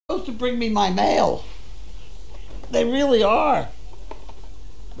Supposed to bring me my mail. They really are.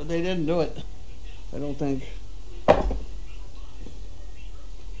 But they didn't do it. I don't think.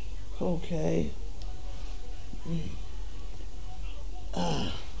 Okay.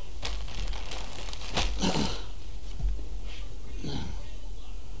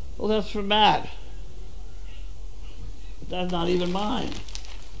 Well, that's for Matt. That's not even mine.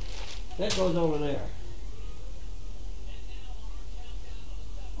 That goes over there.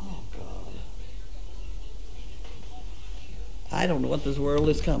 Oh, God. I don't know what this world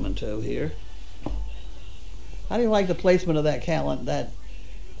is coming to here. How do you like the placement of that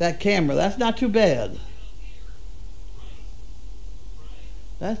that camera? That's not too bad.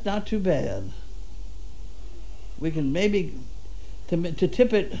 That's not too bad. We can maybe to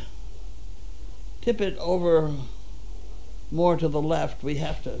tip it over more to the left. We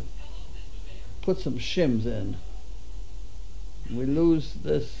have to put some shims in. We lose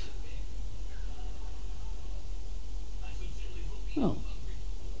this. Oh.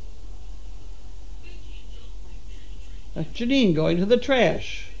 That's Janine going to the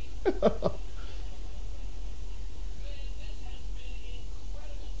trash.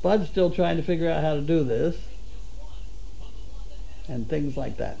 Bud's still trying to figure out how to do this. And things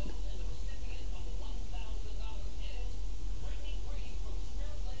like that.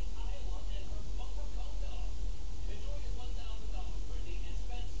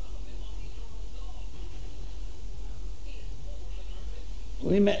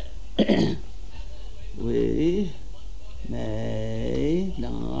 We may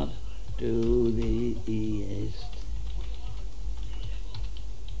not do the east.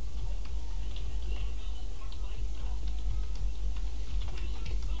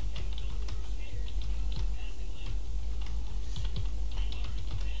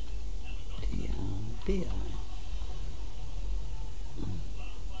 DI.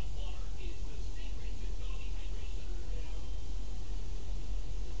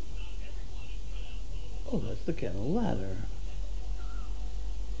 Oh, that's the kennel ladder.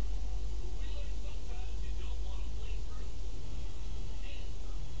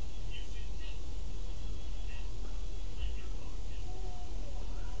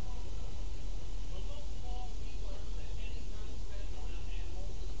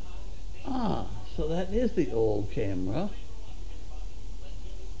 Ah, so that is the old camera.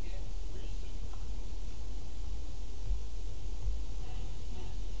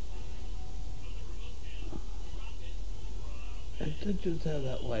 It did just have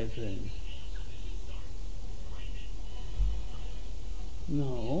that white thing.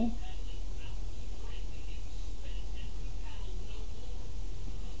 No.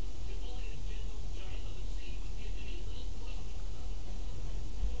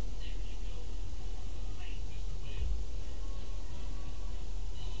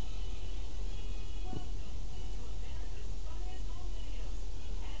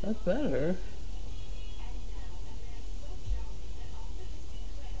 That's better.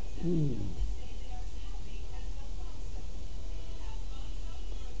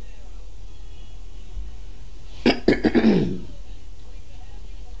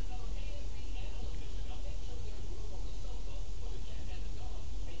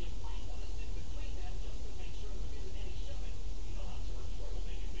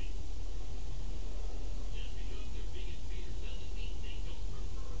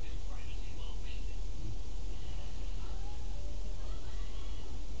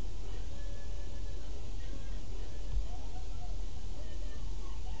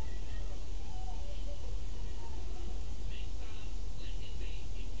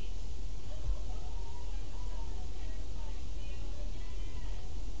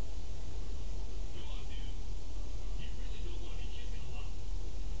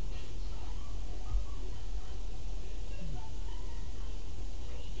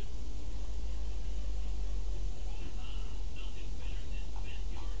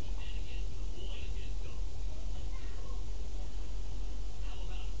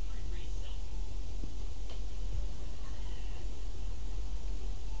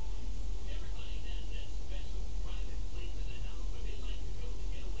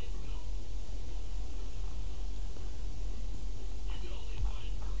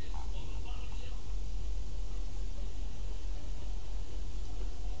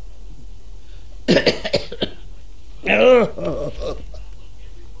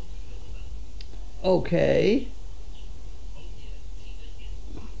 Okay.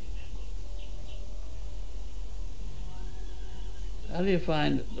 How do you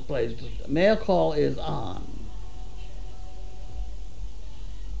find the place? Mail call is on.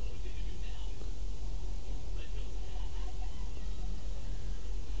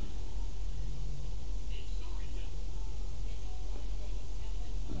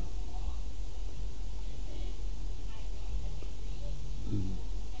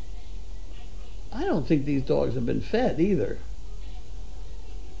 don't think these dogs have been fed either.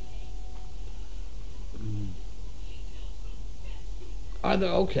 Are there,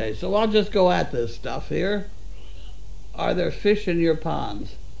 okay, so I'll just go at this stuff here. Are there fish in your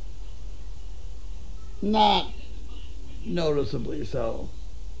ponds? Not noticeably so.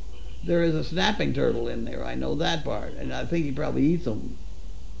 There is a snapping turtle in there, I know that part, and I think he probably eats them.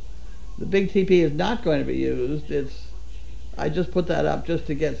 The big TP is not going to be used. I just put that up just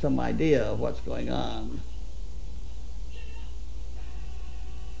to get some idea of what's going on.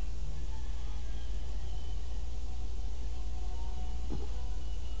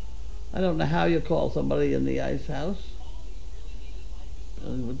 I don't know how you call somebody in the ice house.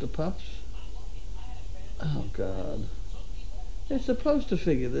 With the pups. Oh, God. They're supposed to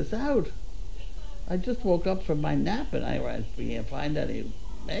figure this out. I just woke up from my nap and I can't find any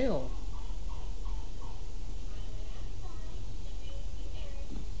mail.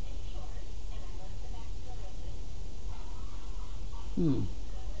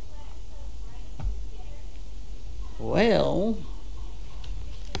 Well,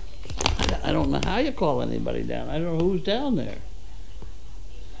 I don't know how you call anybody down. I don't know who's down there.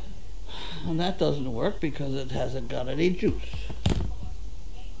 And that doesn't work because it hasn't got any juice.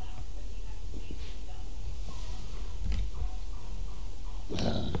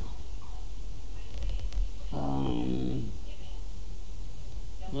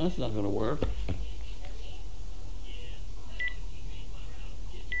 That's not going to work.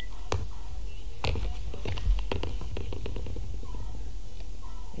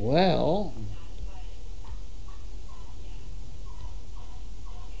 Well,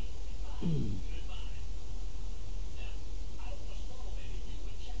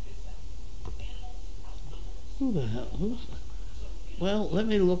 who the hell? Well, let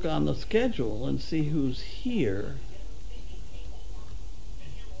me look on the schedule and see who's here.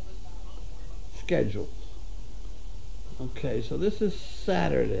 Schedule. Okay, so this is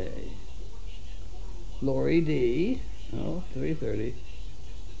Saturday. Lori D. Oh, 3:30.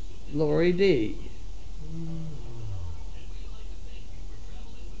 Lori D.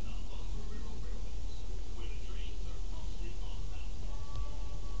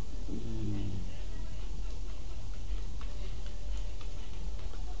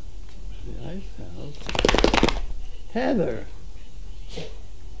 The ice house. Heather.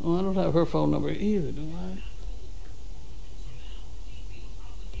 Oh, I don't have her phone number either, do I?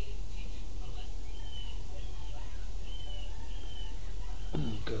 Oh,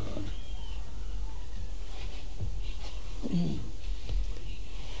 God.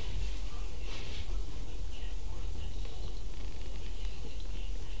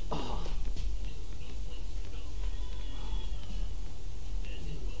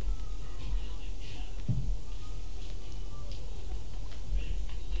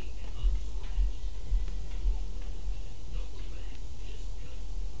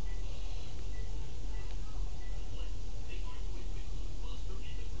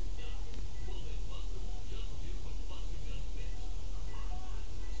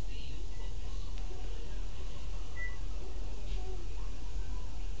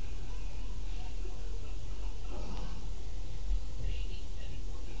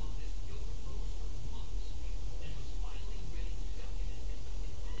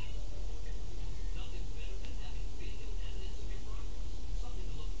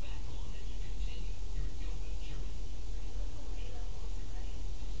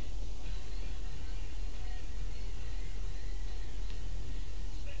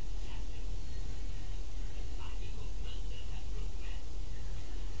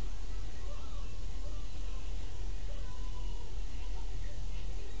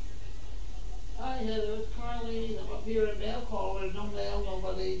 Hi, Heather, it's Carlene. I'm up here at Mail Call. There's no mail,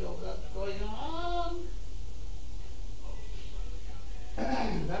 nobody knows what's going on.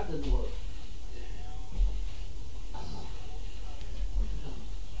 That didn't work.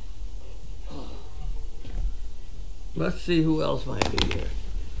 Let's see who else might be here.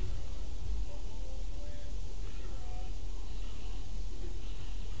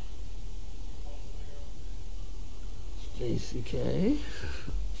 Stacy K.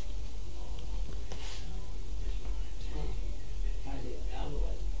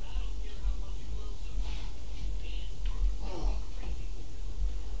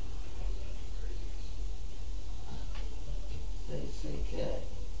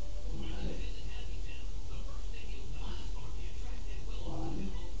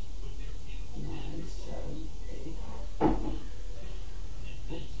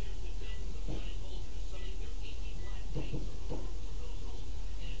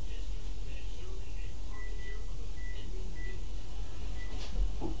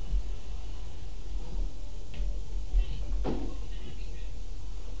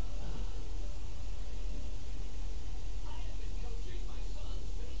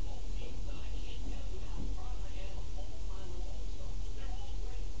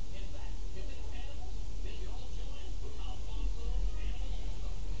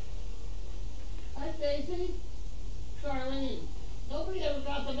 Stacy? Carlene, nobody ever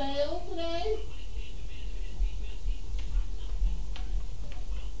got the mail today?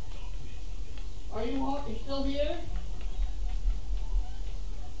 Are you still here?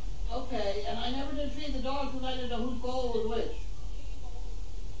 Okay, and I never did feed the dogs because I didn't know whose bowl was which.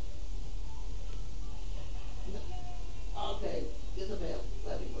 Okay, get the mail.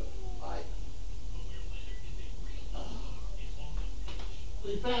 Let me put it. Bye.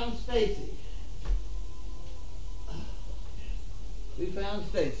 We found Stacy. We found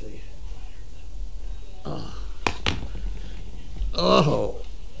Stacy. Oh.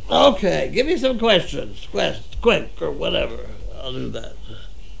 Okay, give me some questions. Quick, or whatever. I'll do that.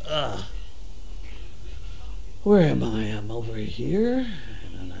 Where am I? I'm over here.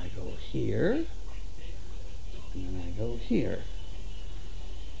 And then I go here. And then I go here.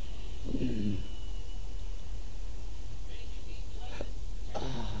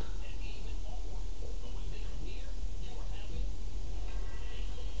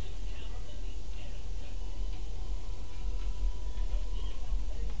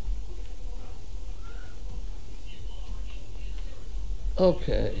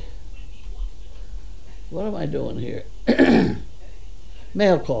 Okay. What am I doing here?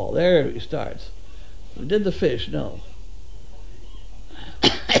 Mail call. There it starts. We did the fish. No.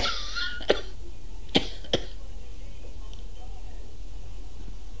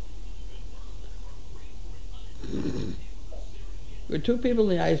 There were two people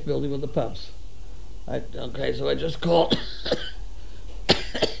in the ice building with the pups. Okay, so I just called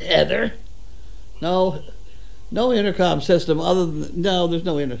Heather. No intercom system other than, no, there's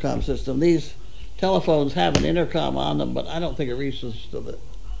no intercom system. These telephones have an intercom on them, but I don't think it reaches to the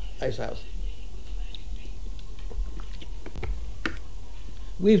ice house.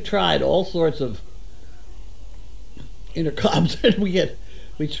 We've tried all sorts of intercoms and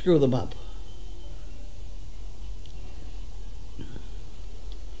we screw them up.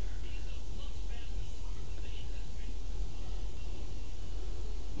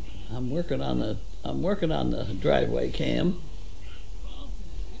 I'm working on the driveway cam.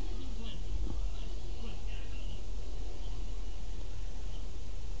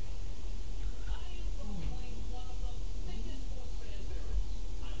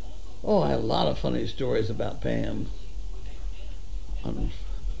 Oh, I have a lot of funny stories about Pam. I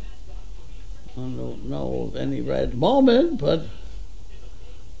don't know of any right at the moment, but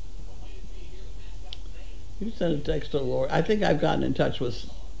you send a text to Lori. I think I've gotten in touch with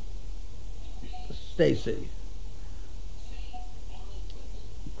Stacy.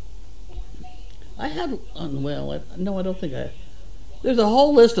 I had, well, no, I don't think I. There's a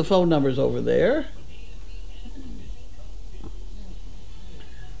whole list of phone numbers over there.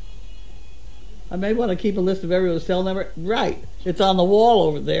 I may want to keep a list of everyone's cell number. Right, it's on the wall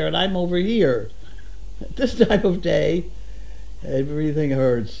over there, and I'm over here. At this time of day, everything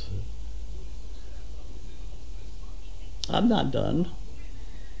hurts. I'm not done,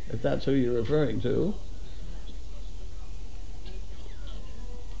 if that's who you're referring to.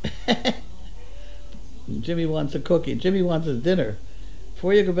 Jimmy wants a cookie. Jimmy wants his dinner.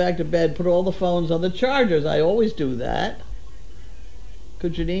 Before you go back to bed, put all the phones on the chargers. I always do that.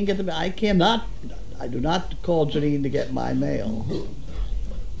 Could Janine get the mail? I do not call Janine to get my mail.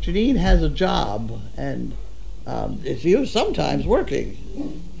 Janine has a job, and it's used sometimes working.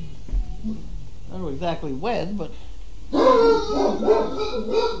 I don't know exactly when, but...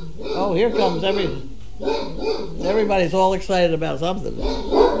 Oh, here comes everybody's all excited about something.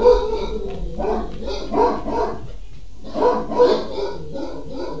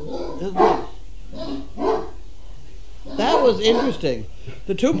 That was interesting.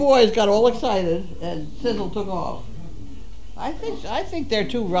 The two boys got all excited, and Sizzle took off. I think they're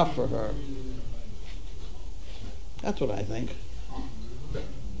too rough for her. That's what I think.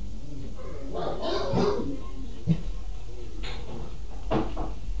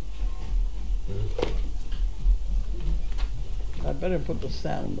 I better put the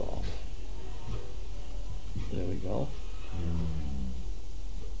sound off. There we go.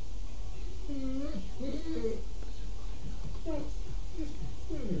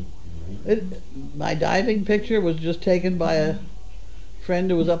 My diving picture was just taken by a friend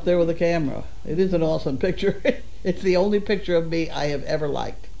who was up there with a camera. It is an awesome picture. It's the only picture of me I have ever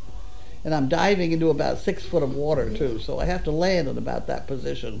liked. And I'm diving into about 6 foot of water too, so I have to land in about that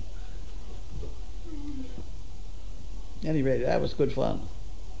position. At any rate, that was good fun.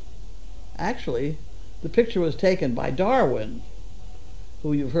 Actually, the picture was taken by Darwin,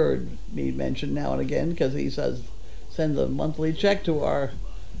 who you've heard me mention now and again, because he sends a monthly check to our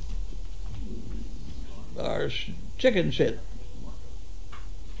chicken shit.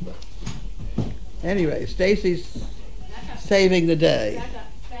 Anyway, Stacy's saving the day.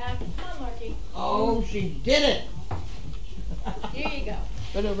 Back. Come on, Marky. Oh, she did it. Here you go.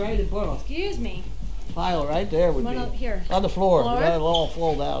 Put it right in front of Excuse me. pile right there would One be. up here. On the floor. Floor? Let it all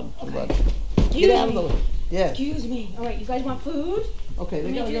fall down. Okay. Get out of the way. Yes. Excuse me. All right, you guys want food? Okay,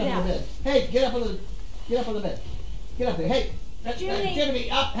 they Let gotta me get do up on the that. bed. Hey, get up on the bed. Get up there. Hey, Jiminy.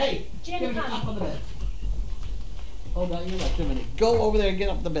 Jiminy, up. Hey, Jiminy, Jiminy, come. up on the bed. Oh no, you're not Jiminy. Go over there and get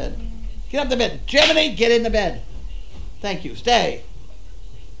up the bed. Get up the bed. Jiminy, get in the bed. Thank you. Stay.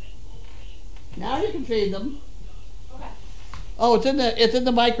 Now you can feed them. Okay. Oh, it's in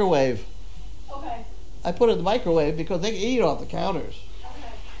the microwave. Okay. I put it in the microwave because they can eat off the counters.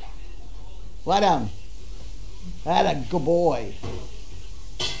 Okay. Lie down. That's a good boy.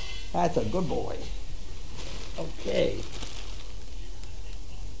 That's a good boy. Okay.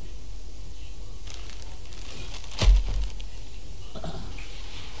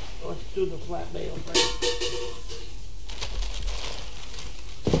 Let's do the flat mail first.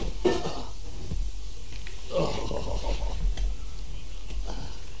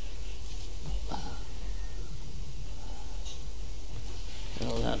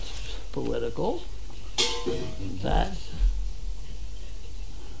 Well, that's political. That's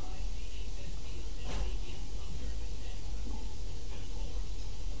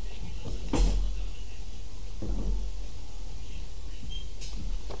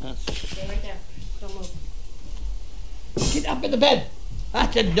Stay right there. Don't move. get up in the bed. I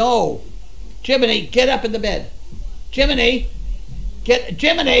said no. Jiminy, get up in the bed. Jiminy,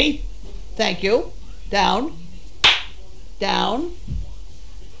 Jiminy. Thank you. Down. Down.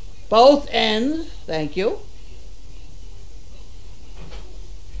 Both ends. Thank you.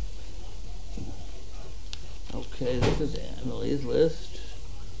 Okay, this is Emily's list.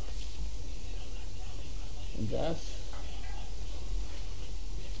 And that's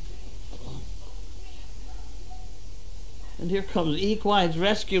and here comes Equine's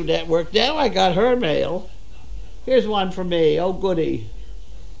Rescue Network. Now I got her mail. Here's one for me. Oh, goody.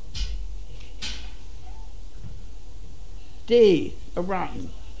 D. A rotten.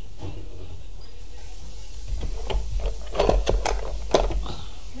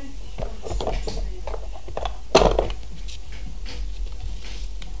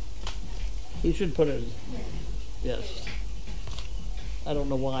 He should put it. Yes. I don't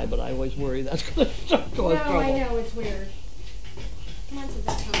know why, but I always worry that's going to start going trouble. I know, it's weird. Come on,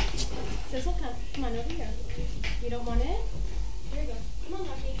 Sizzle, come. Sizzle, come. Come on, over here. You don't want it? There you go. Come on,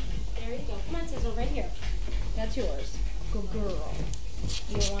 Lucky. There you go. Come on, Sizzle, right here. That's yours. Good girl.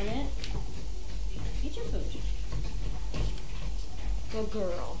 You don't want it? Eat your food. Good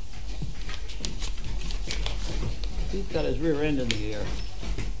girl. He's got his rear end in the air.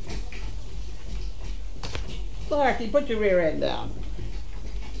 Clarky, put your rear end down.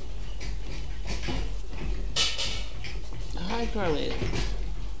 Hi, Carlene.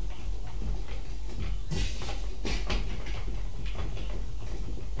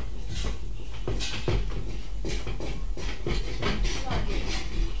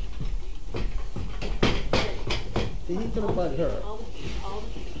 See, he's gonna bug her.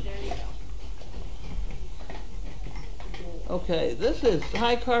 There you go. Okay, this is,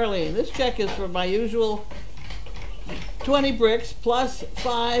 hi Carlene, this check is for my usual 20 bricks plus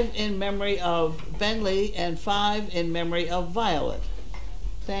 5 in memory of Bentley and 5 in memory of Violet.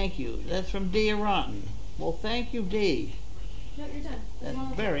 Thank you. That's from D. Rotten. Well, thank you, D. No, you're done.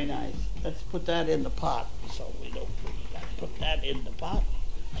 That's very nice. Let's put that in the pot so we don't put that in the pot.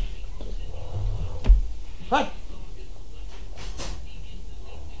 Hut!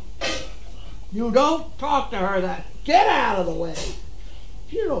 You don't talk to her that. Get out of the way.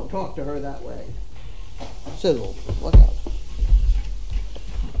 You don't talk to her that way. Sizzle, look out.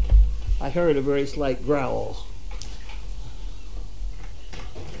 I heard a very slight growl.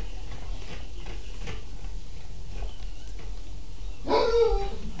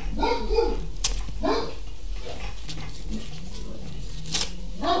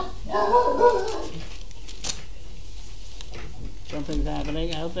 Something's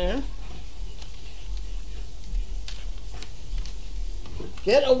happening out there.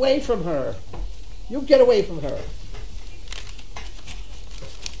 Get away from her. You get away from her.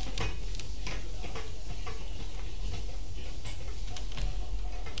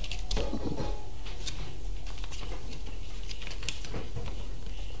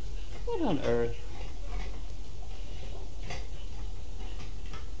 What on earth?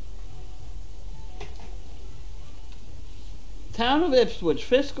 Town of Ipswich,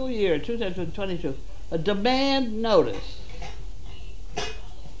 fiscal year 2022. A demand notice.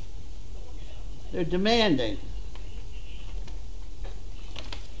 They're demanding.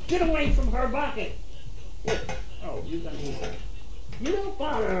 Get away from her bucket. Oh, you got here. You don't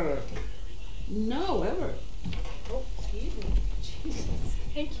bother her. No, ever. Oh, excuse me. Jesus.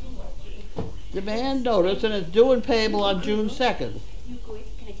 Thank you, Marky. Demand notice, and it's due and payable on June 2nd. You good?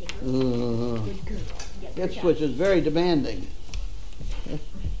 Can I take her? Good girl. Yeah, good This job. switch is very demanding. Come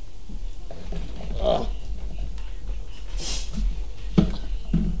Ugh.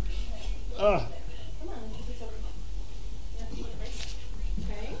 on, let's put this over. Yeah, put it right.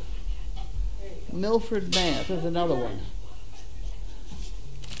 Okay. There you go. Milford, Mass. There's another one.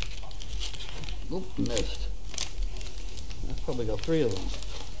 Oop, missed. I've probably got 3 of them.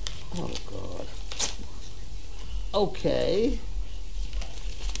 Oh, God. Okay.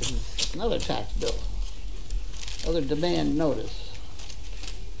 This is another tax bill. Another demand notice.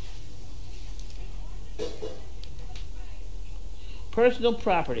 Personal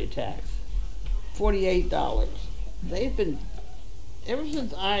property tax, $48. They've been, ever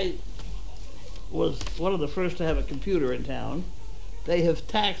since I was one of the first to have a computer in town, they have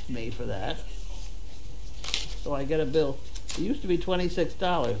taxed me for that. So I get a bill. It used to be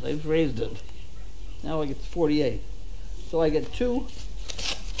 $26. They've raised it. Now I get $48. So I get 2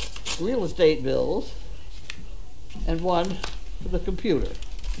 real estate bills and 1 for the computer.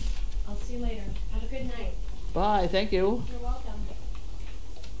 I'll see you later. Have a good night. Bye, thank you. You're welcome.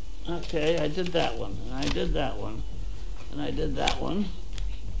 Okay, I did that one, and I did that one, and I did that one,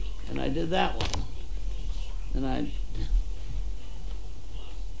 and I did that one, and I...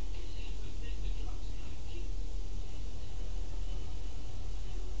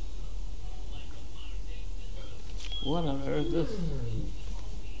 What on earth this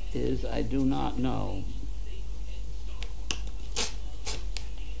is, I do not know.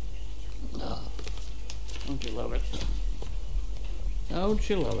 Oh, don't you love it? Don't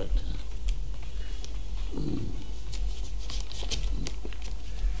you love it?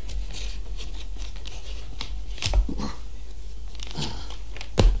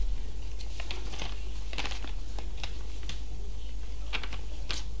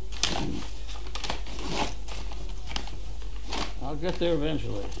 I'll get there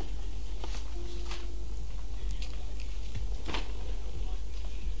eventually.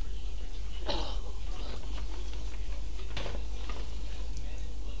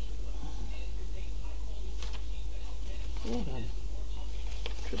 What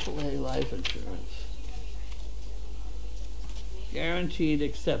a AAA life insurance. Guaranteed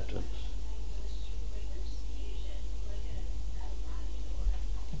acceptance.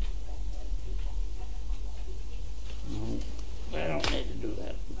 No, I don't need to do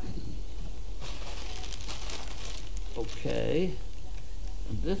that. Okay.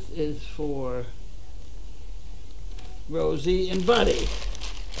 And this is for Rosie and Buddy.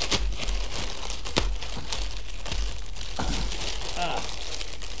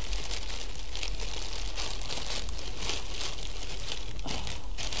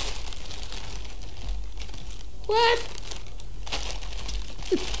 What?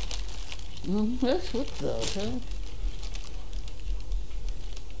 What the hell?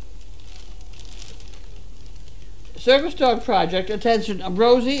 Service dog project, attention, I'm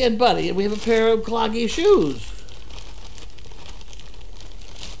Rosie and Buddy, and we have a pair of cloggy shoes.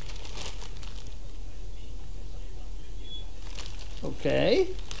 Okay.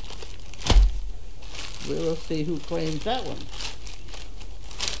 We'll see who claims that one.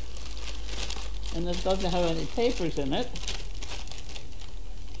 And it doesn't have any papers in it,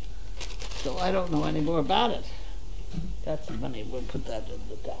 so I don't know any more about it. That's the money, we'll put that in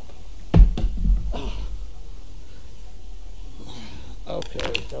the top.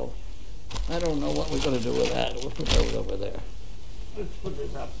 Okay, so I don't know what we're going to do with that. We'll put those over there. Let's put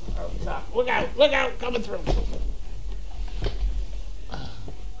this up top. Look out, coming through.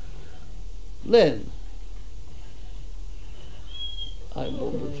 Lynn. I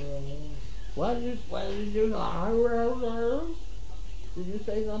moved. What did you do? Did you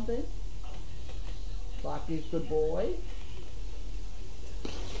say something? Clocky's good boy.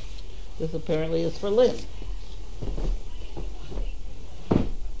 This apparently is for Lynn.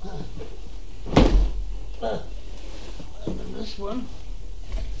 And then this one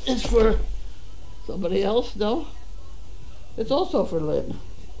is for somebody else, no? It's also for Lynn.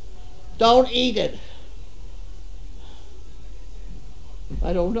 Don't eat it.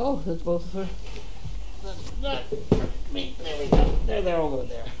 I don't know. It's both for... That's not for me. There we go. They're over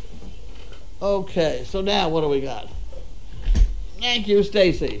there. Okay, so now what do we got? Thank you,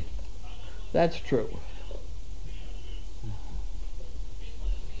 Stacy. That's true.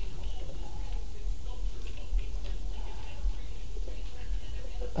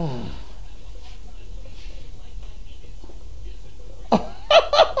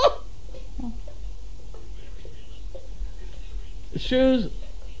 shoes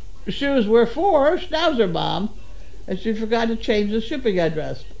were for Schnauzer Mom, and she forgot to change the shipping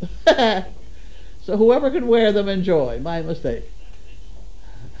address. So whoever could wear them, enjoy. My mistake.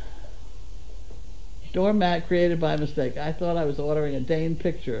 Doormat created by mistake. I thought I was ordering a Dane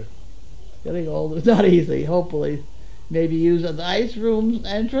picture. Getting old is not easy. Hopefully, maybe use an ice room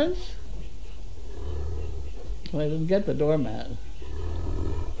entrance. Well, I didn't get the doormat.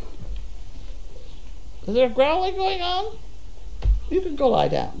 Is there growling going on? You can go lie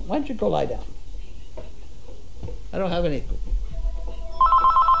down. Why don't you go lie down? I don't have any.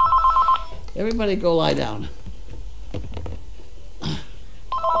 Everybody go lie down.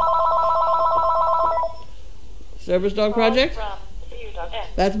 Service Dog Project?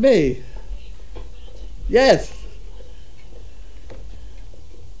 That's me. Yes.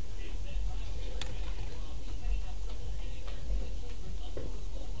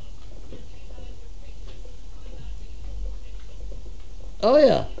 Oh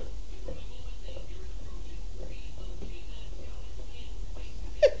yeah.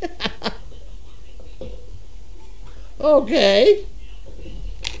 Okay.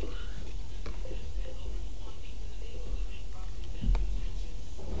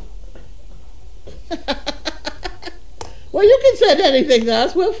 Well, you can send anything to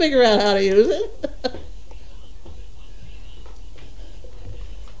us. We'll figure out how to use it.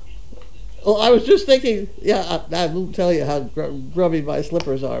 Well, I was just thinking, yeah, I won't tell you how grubby my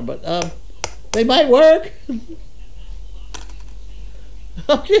slippers are, but they might work.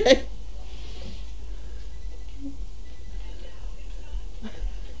 Okay.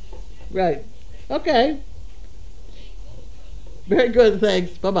 Right. Okay. Very good,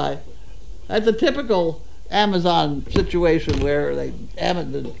 thanks. Bye-bye. That's a typical Amazon situation where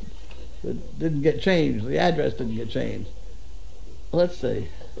Amazon didn't get changed. The address didn't get changed. Let's see.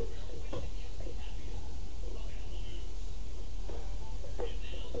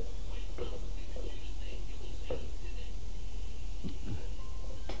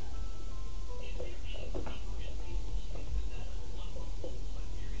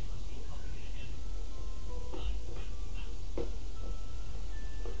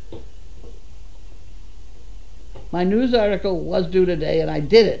 My news article was due today, and I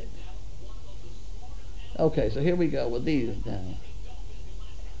did it. Okay, so here we go with these now.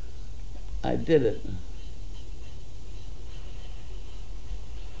 I did it.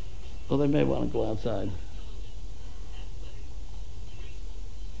 Well, they may want to go outside.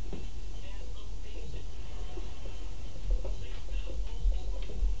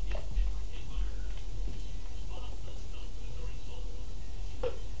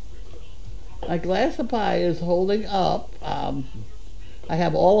 My glass of pie is holding up. I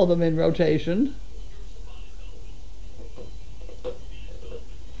have all of them in rotation.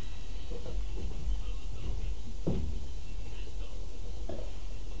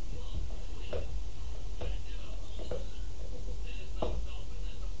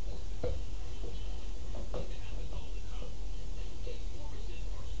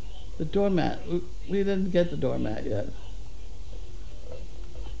 The doormat. We didn't get the doormat yet.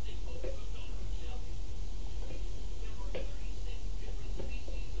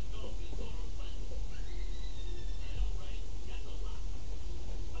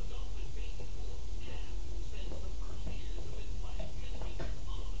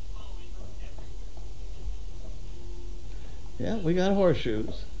 Yeah, we got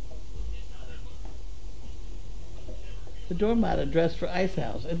horseshoes. The doormat address for Ice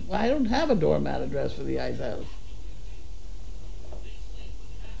House. I don't have a doormat address for the Ice House.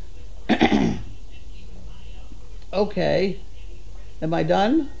 Okay. Am I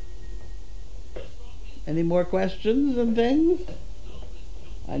done? Any more questions and things?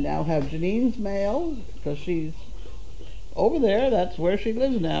 I now have Janine's mail, because she's over there. That's where she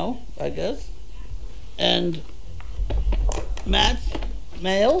lives now, I guess. And Matt's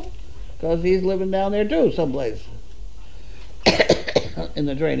mail, because he's living down there too, someplace. In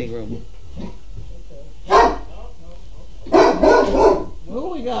the training room.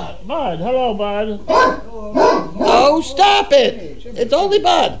 Who we got? Bud. Hello, Bud. Hello. Oh, stop it! Jimmy. It's only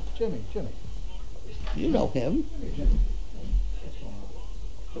Bud. Jimmy. You know him. Jimmy.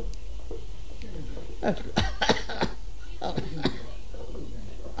 That's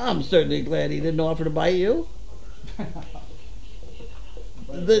I'm certainly glad he didn't offer to bite you.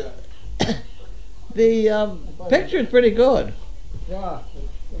 The picture's pretty good. Yeah,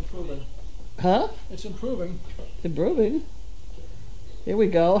 it's improving. Huh? It's improving. It's improving. Here we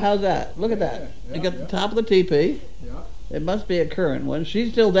go. How's that? Look at that. Yeah, You got yeah. the top of the teepee. Yeah. It must be a current one.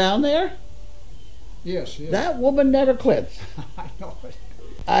 She's still down there? Yes. That woman never quits. I know it.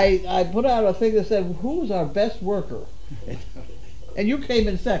 I put out a thing that said, who's our best worker? And you came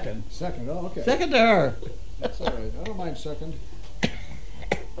in second. Second, oh, okay. Second to her. That's all right. I don't mind second.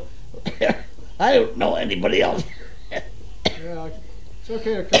 I don't know anybody else. Yeah, it's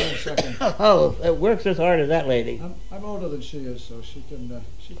okay to come in second. Oh, it works as hard as that lady. I'm older than she is, so she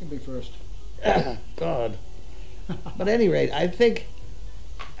can be first. God. But at any rate, I think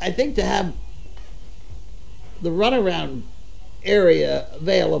to have the runaround area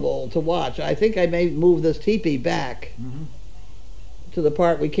available to watch, I think I may move this teepee back to the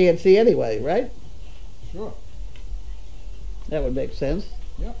part we can't see anyway, right? Sure. That would make sense.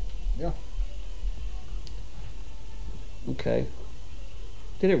 Yeah, yeah. Okay.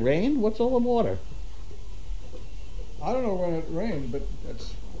 Did it rain? What's all the water? I don't know when it rained, but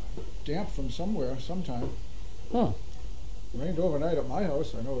it's damp from somewhere, sometime. Huh. It rained overnight at my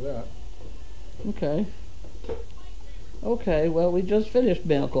house, I know that. Okay. Okay, well, we just finished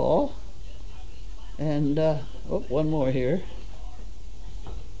mail call. And, one more here.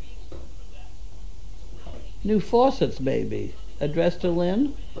 New faucets, maybe. Addressed to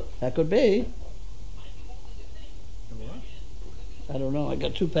Lynn? That could be. The what? I don't know. I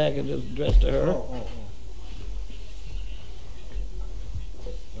got 2 packages addressed to her. Oh.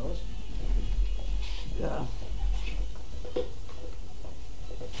 Those? Yeah.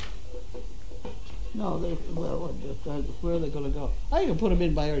 No, where are they going to go? I can put them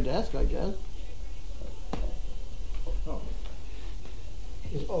in by her desk, I guess. Oh.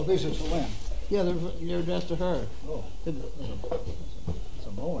 Oh, these are to Lynn. Yeah, they're addressed to her. Oh. It's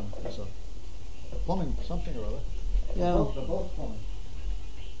a mowing. It's a plumbing something or other. Yeah. They're both plumbing.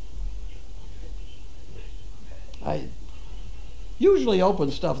 I usually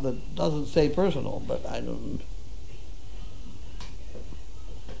open stuff that doesn't say personal, but I don't.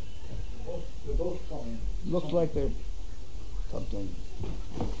 They're both plumbing. Looks like they're something.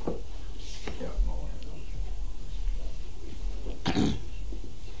 Yeah, mowing.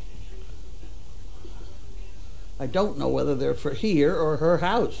 I don't know whether they're for here or her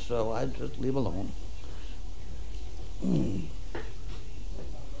house, so I just leave alone.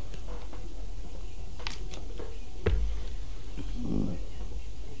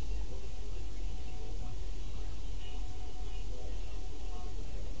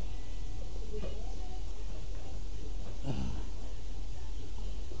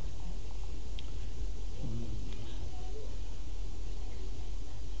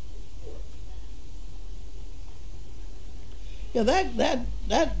 Yeah,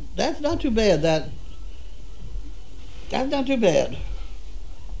 that's not too bad. That's not too bad.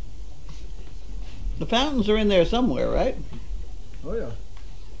 The fountains are in there somewhere, right? Oh yeah.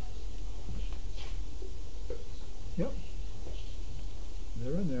 Yep.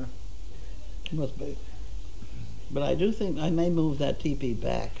 They're in there. Must be. But I do think I may move that teepee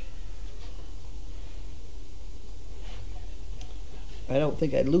back. I don't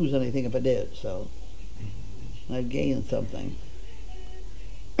think I'd lose anything if I did, so I'd gain something.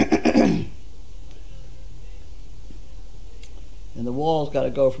 And the wall's got to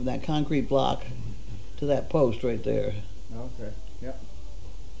go from that concrete block to that post right there. Okay. Yep.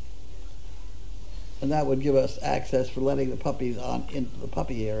 And that would give us access for letting the puppies on into the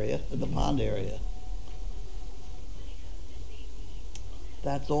puppy area, in the pond area.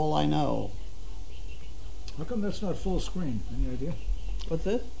 That's all I know. How come that's not full screen? Any idea? What's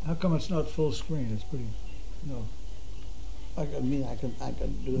this? How come it's not full screen? It's pretty. No. I can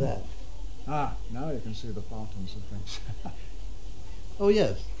do that. Ah, now you can see the fountains and things. Oh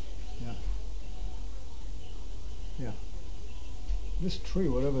yes. Yeah. Yeah. This tree,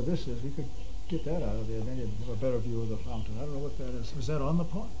 whatever this is, we could get that out of there. Then you'd have a better view of the fountain. I don't know what that is. Is that on the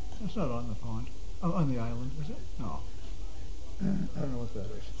pond? That's not on the pond. Oh, on the island, is it? No. I don't know what that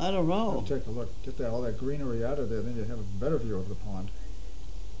is. I don't know. I'll take a look. Get that all that greenery out of there. Then you'd have a better view of the pond.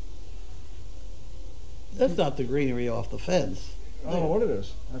 That's not the greenery off the fence. I don't know what it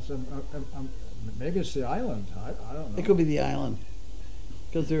is. That's maybe it's the island. I don't know. It could be the island,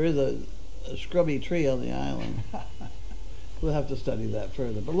 because there is a scrubby tree on the island. We'll have to study that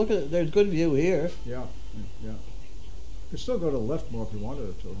further. But look at it. There's good view here. Yeah, yeah. You could still go to the left more if you wanted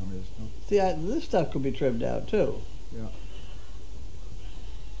it to. I mean, it's no, See, this stuff could be trimmed out too. yeah.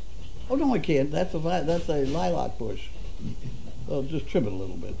 Oh no, I can't. That's a lilac bush. Well, just trim it a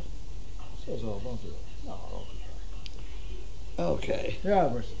little bit. Says all, don't it? No. Okay. Yeah,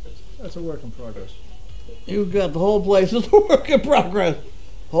 but that's a work in progress. You've got the whole place is a work in progress.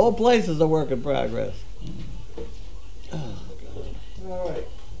 Whole place is a work in progress. Oh, God. All right.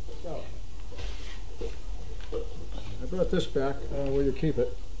 So, I brought this back. Will you keep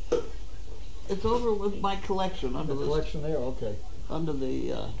it? It's over with my collection under The the collection there? Okay. under the.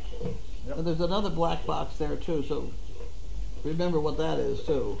 Yep. And there's another black box there too. So Remember what that is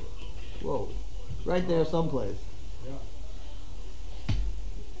too. Whoa, right there someplace. Yeah.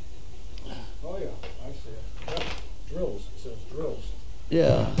 Oh yeah, I see it. Yep. Drills, it says drills.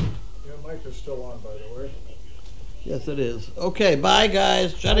 Yeah. Your mic is still on, by the way. Yes, it is. Okay, bye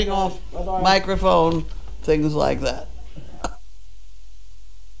guys. Shutting off Bye-bye. microphone, things like that.